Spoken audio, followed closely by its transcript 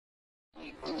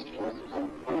Driver,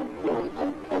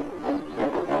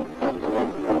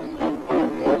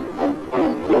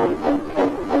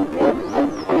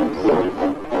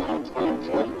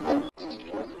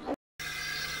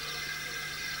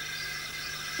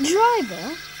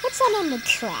 what's that on the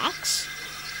tracks?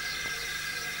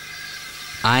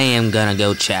 I am gonna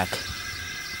go check.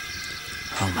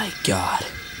 Oh my god.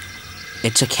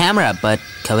 It's a camera, but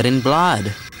covered in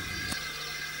blood.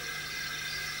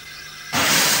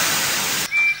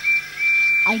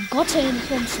 I got an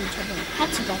information to the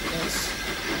hat about this.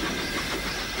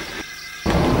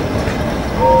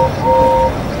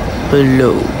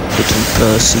 Hello, little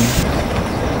Percy.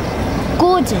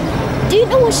 Gordon, do you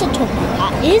know what a topham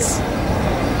hat is?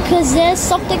 Because there's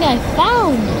something I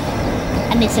found.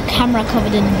 And it's a camera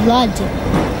covered in blood.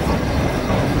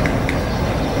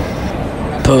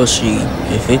 Percy,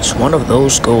 if it's one of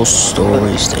those ghost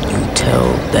stories that you tell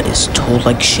that is told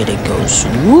like shit and goes,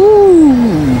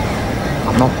 woo,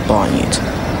 I'm not buying it.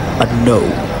 But no,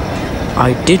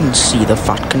 I didn't see the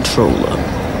fat controller.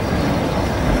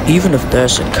 Even if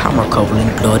there's a camera covered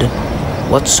in blood,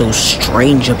 what's so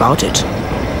strange about it?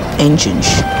 Engines.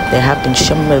 There have been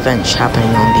some events happening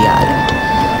on the island.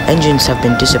 Engines have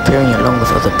been disappearing along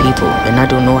with other people, and I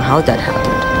don't know how that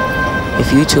happened.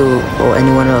 If you two or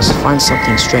anyone else finds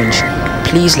something strange,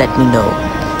 please let me know.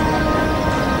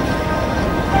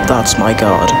 That's my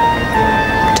god.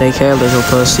 Take care, little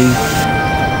Percy.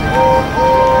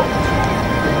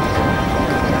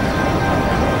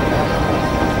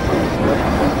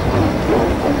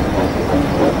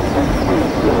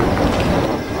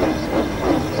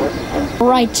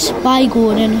 Right, bye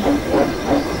Gordon.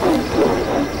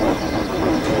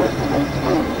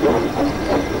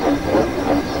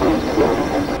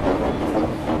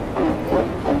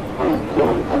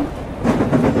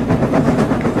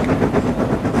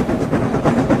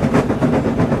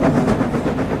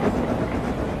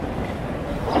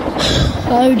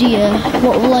 Oh dear,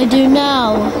 what will I do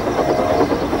now?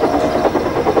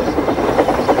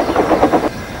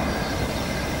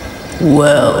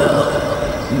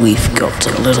 Well, we've got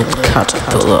a little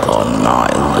caterpillar on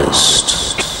my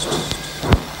list.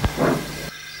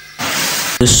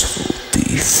 This will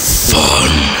be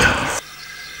fun.